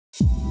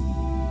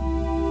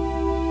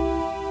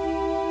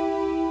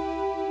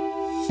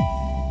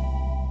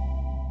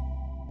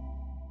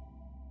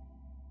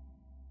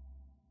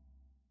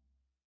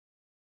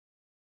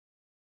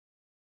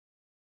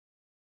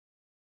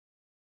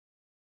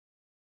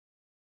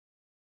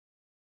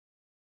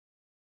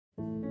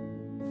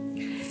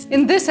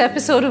In this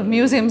episode of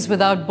Museums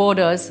Without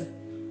Borders,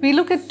 we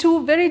look at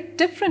two very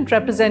different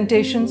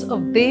representations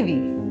of Devi,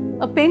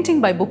 a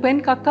painting by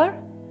Bhupen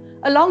Khakhar,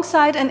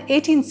 alongside an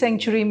 18th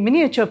century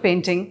miniature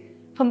painting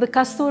from the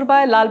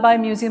Kasturbhai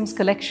Lalbhai Museum's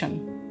collection.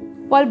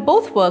 While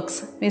both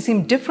works may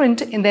seem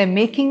different in their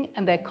making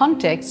and their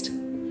context,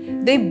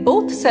 they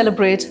both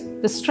celebrate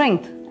the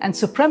strength and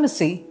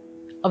supremacy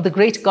of the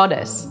great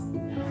goddess.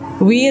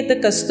 We at the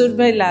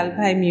Kasturbhai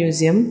Lalbhai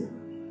Museum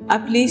are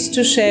pleased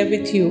to share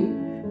with you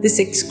this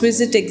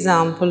exquisite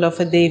example of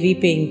a Devi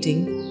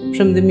painting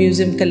from the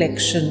museum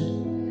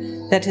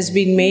collection that has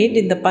been made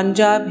in the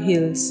Punjab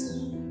hills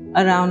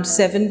around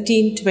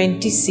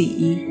 1720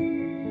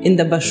 CE in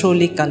the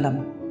Basholi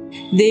Kalam.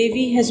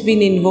 Devi has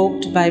been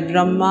invoked by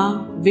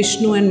Brahma,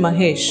 Vishnu and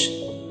Mahesh,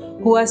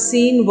 who are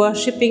seen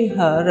worshipping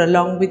her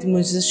along with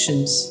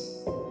musicians.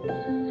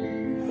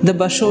 The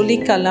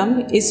Basholi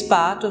Kalam is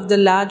part of the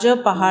larger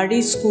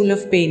Pahari school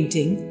of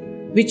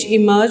painting, which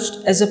emerged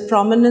as a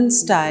prominent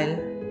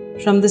style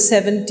from the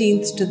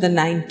 17th to the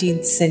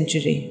 19th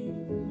century.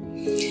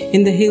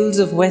 In the hills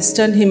of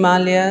western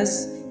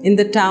Himalayas, in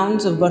the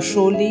towns of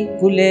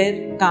Basholi,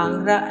 Guler,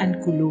 Kangra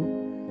and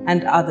Kulu,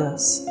 and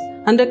others.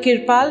 Under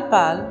Kirpal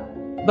Pal,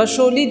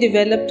 Basholi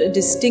developed a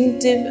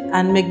distinctive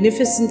and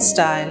magnificent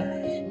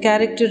style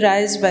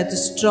characterized by the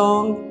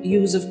strong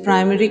use of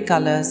primary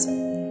colors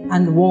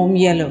and warm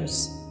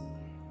yellows.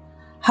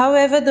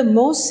 However, the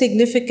most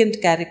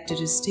significant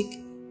characteristic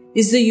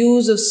is the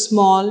use of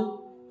small,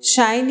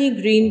 shiny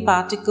green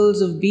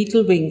particles of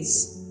beetle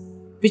wings,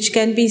 which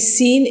can be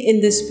seen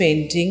in this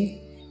painting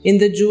in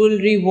the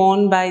jewelry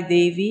worn by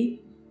Devi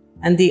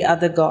and the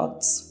other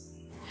gods.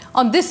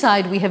 On this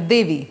side, we have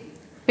Devi,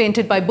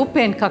 painted by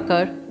Bhupen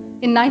Khakhar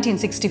in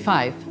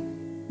 1965.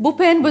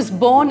 Bhupen was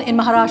born in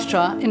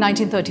Maharashtra in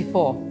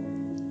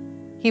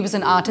 1934. He was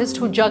an artist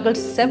who juggled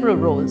several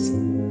roles.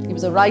 He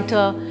was a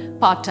writer,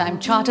 part-time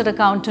chartered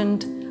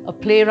accountant, a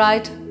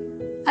playwright,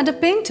 and a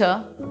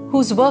painter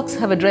whose works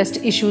have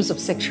addressed issues of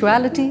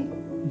sexuality,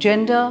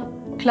 gender,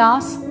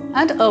 class,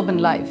 and urban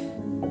life.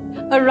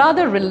 A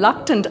rather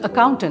reluctant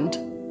accountant,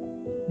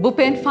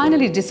 Bhupen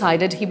finally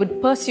decided he would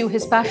pursue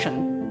his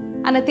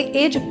passion, and at the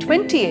age of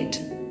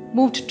 28,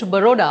 moved to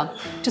Baroda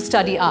to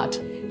study art.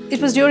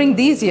 It was during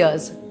these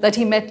years that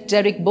he met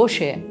Derek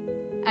Bosche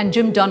and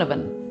Jim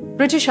Donovan,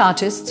 British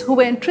artists who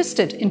were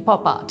interested in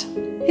pop art.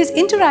 His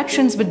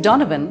interactions with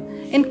Donovan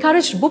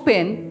encouraged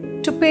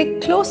Bhupen to pay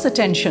close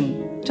attention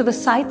to the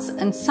sights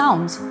and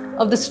sounds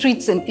of the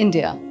streets in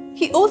India.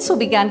 He also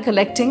began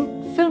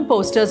collecting film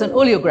posters and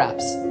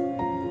oleographs,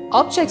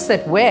 objects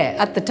that were,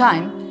 at the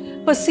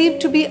time, perceived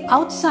to be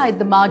outside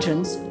the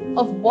margins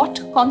of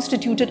what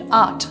constituted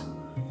art,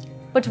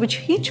 but which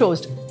he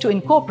chose to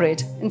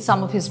incorporate in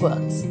some of his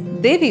works.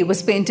 Devi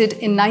was painted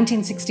in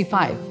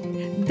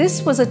 1965.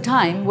 This was a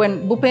time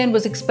when Bhupen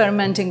was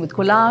experimenting with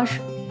collage,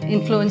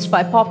 influenced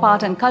by pop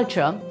art and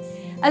culture,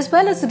 as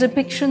well as the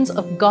depictions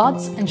of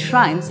gods and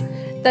shrines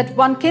that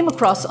one came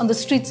across on the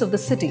streets of the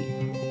city.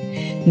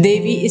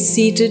 Devi is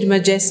seated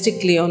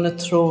majestically on a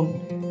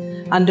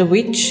throne, under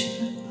which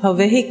her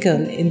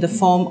vehicle in the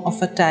form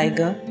of a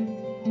tiger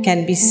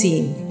can be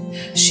seen.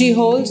 She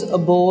holds a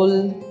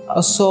bowl,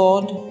 a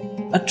sword,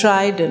 a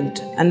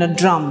trident and a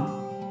drum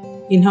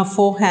in her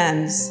 4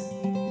 hands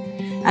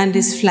and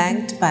is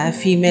flanked by a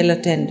female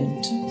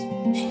attendant.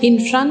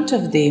 In front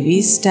of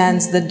Devi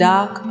stands the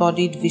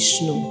dark-bodied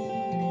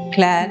Vishnu,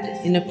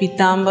 clad in a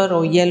pitambar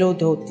or yellow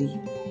dhoti.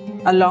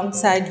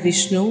 Alongside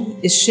Vishnu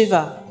is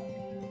Shiva,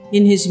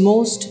 in his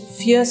most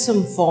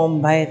fearsome form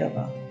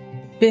Bhairava.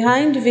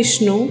 Behind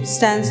Vishnu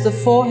stands the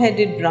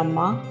 4-headed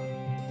Brahma,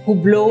 who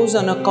blows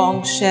on a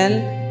conch shell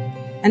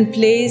and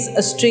plays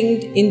a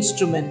stringed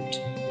instrument.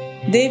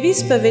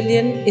 Devi's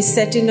pavilion is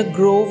set in a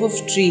grove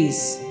of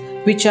trees,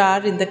 which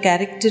are in the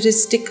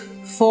characteristic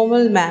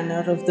formal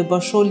manner of the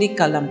Basholi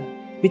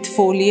Kalam, with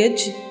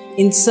foliage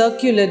in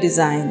circular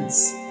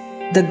designs.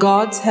 The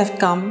gods have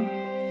come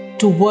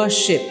to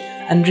worship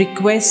and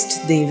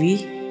request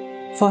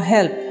Devi for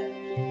help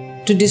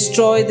to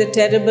destroy the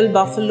terrible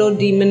buffalo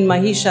demon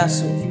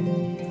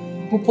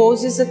Mahishasur, who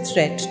poses a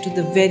threat to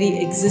the very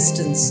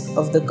existence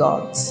of the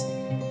gods.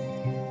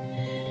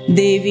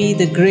 Devi,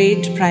 the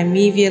great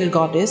primeval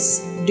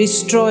goddess,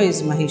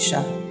 destroys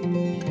Mahisha.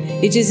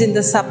 It is in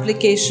the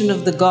supplication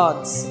of the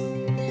gods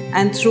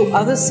and through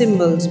other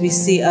symbols we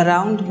see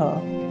around her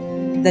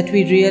that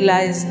we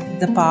realize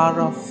the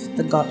power of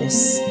the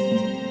goddess.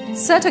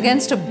 Set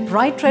against a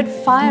bright red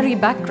fiery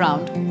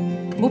background,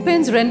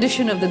 Bhupen's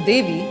rendition of the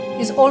Devi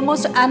is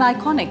almost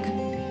aniconic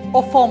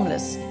or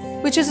formless,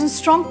 which is in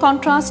strong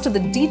contrast to the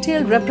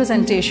detailed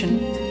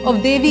representation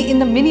of Devi in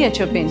the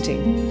miniature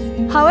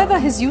painting. However,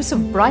 his use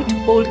of bright,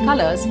 bold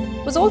colors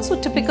was also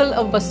typical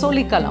of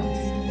Basholi Kalam.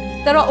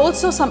 There are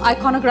also some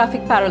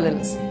iconographic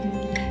parallels.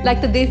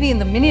 Like the Devi in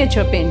the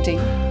miniature painting,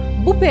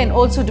 Bhupen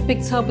also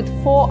depicts her with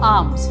 4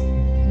 arms,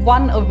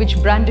 one of which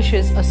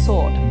brandishes a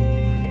sword.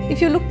 If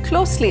you look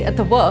closely at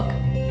the work,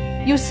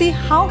 you see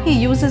how he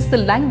uses the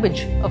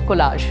language of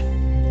collage.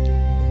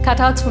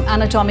 Cutouts from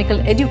anatomical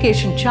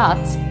education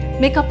charts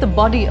make up the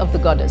body of the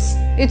goddess.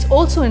 It's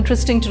also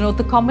interesting to note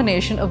the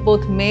combination of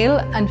both male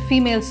and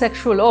female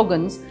sexual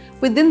organs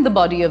within the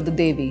body of the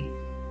Devi,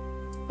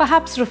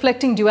 perhaps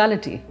reflecting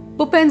duality.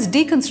 Bhupen's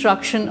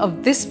deconstruction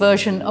of this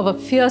version of a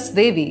fierce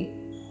Devi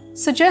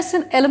suggests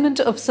an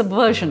element of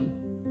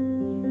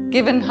subversion,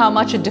 given how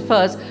much it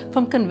differs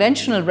from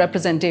conventional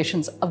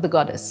representations of the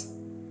goddess.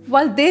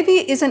 While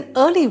Devi is an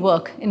early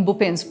work in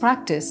Bhupen's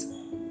practice,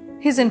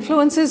 his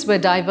influences were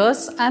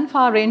diverse and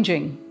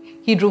far-ranging.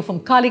 He drew from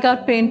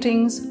Kaligarh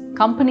paintings,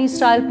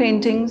 company-style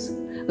paintings,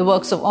 the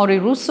works of Henri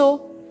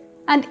Rousseau,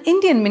 and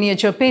Indian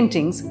miniature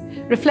paintings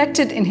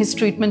reflected in his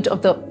treatment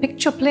of the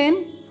picture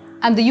plane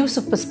and the use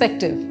of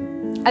perspective,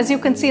 as you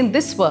can see in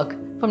this work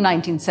from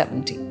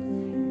 1970.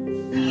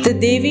 The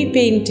Devi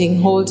painting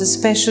holds a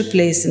special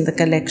place in the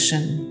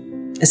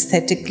collection,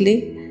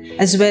 aesthetically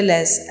as well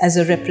as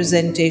a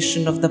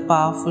representation of the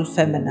powerful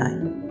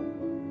feminine.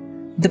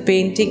 The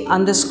painting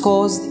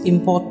underscores the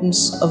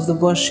importance of the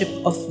worship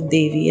of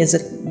Devi as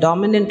a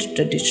dominant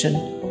tradition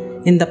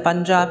in the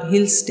Punjab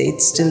hill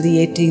states till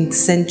the 18th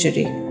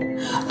century.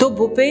 Though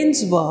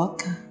Bhupen's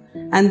work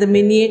and the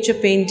miniature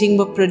painting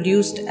were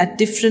produced at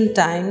different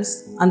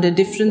times under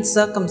different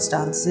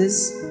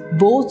circumstances,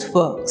 both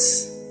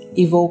works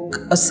evoke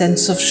a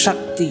sense of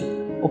Shakti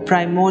or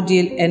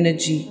primordial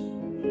energy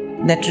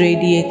that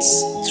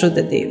radiates through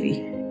the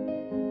Devi.